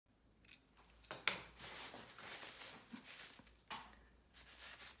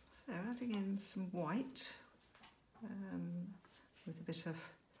adding in some white with a bit of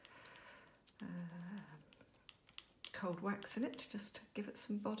cold wax in it, just to give it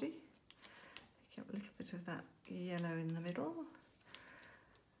some body. Pick up a little bit of that yellow in the middle,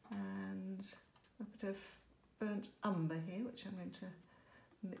 and a bit of burnt umber here, which I'm going to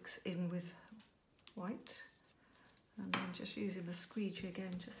mix in with white. And then just using the squeegee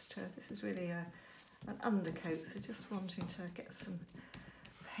again, just to, this is really an undercoat, so just wanting to get some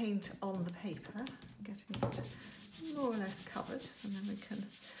paint on the paper, getting it more or less covered, and then we can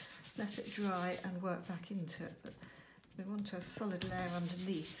let it dry and work back into it. But we want a solid layer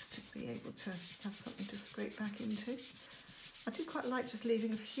underneath to be able to have something to scrape back into. I do quite like just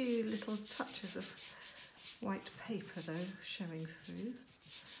leaving a few little touches of white paper though showing through,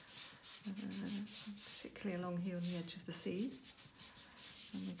 particularly along here on the edge of the seam.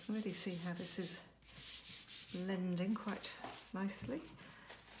 And we can already see how this is blending quite nicely.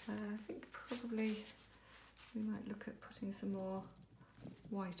 I think probably we might look at putting some more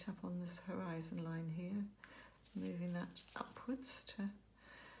white up on this horizon line here, moving that upwards to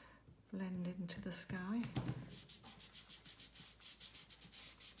blend into the sky.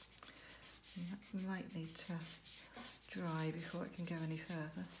 And that might need to dry before it can go any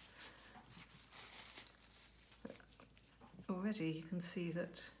further. But already you can see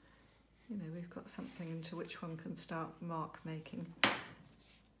that, you know, we've got something into which one can start mark making.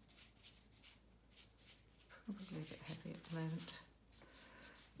 Probably a bit heavy at the moment.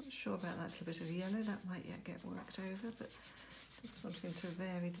 Not sure about that little bit of yellow, that might yet get worked over, but just wanting to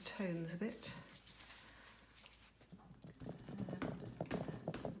vary the tones a bit. And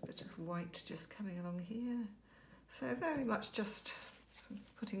a bit of white just coming along here. So very much just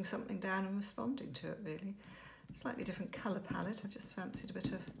putting something down and responding to it really. Slightly different colour palette. I just fancied a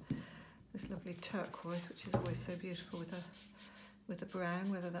bit of this lovely turquoise, which is always so beautiful with a brown,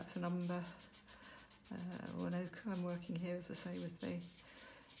 whether that's an umber or an ochre. I'm working here, as I say, with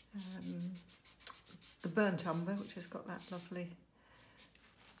the burnt umber, which has got that lovely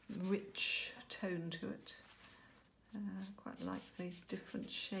rich tone to it. Quite like the different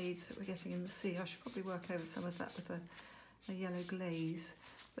shades that we're getting in the sea. I should probably work over some of that with a yellow glaze.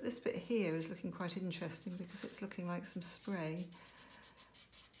 But this bit here is looking quite interesting because it's looking like some spray.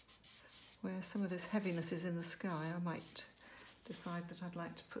 Where some of this heaviness is in the sky, I might decide that I'd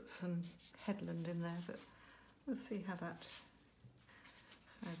like to put some headland in there, but we'll see how that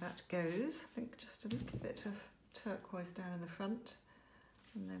goes. I think just a little bit of turquoise down in the front,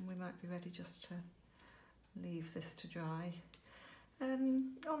 and then we might be ready just to leave this to dry.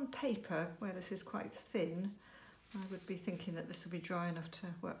 On paper, where this is quite thin, I would be thinking that this will be dry enough to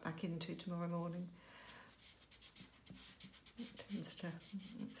work back into tomorrow morning. It tends to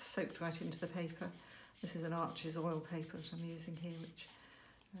soak right into the paper. This is an Arches oil paper that I'm using here, which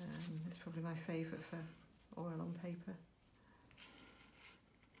is probably my favourite for oil on paper.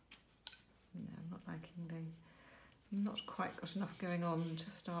 No, I'm not liking not quite got enough going on to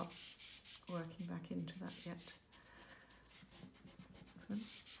start working back into that yet. So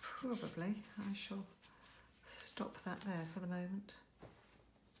probably I shall stop that there for the moment.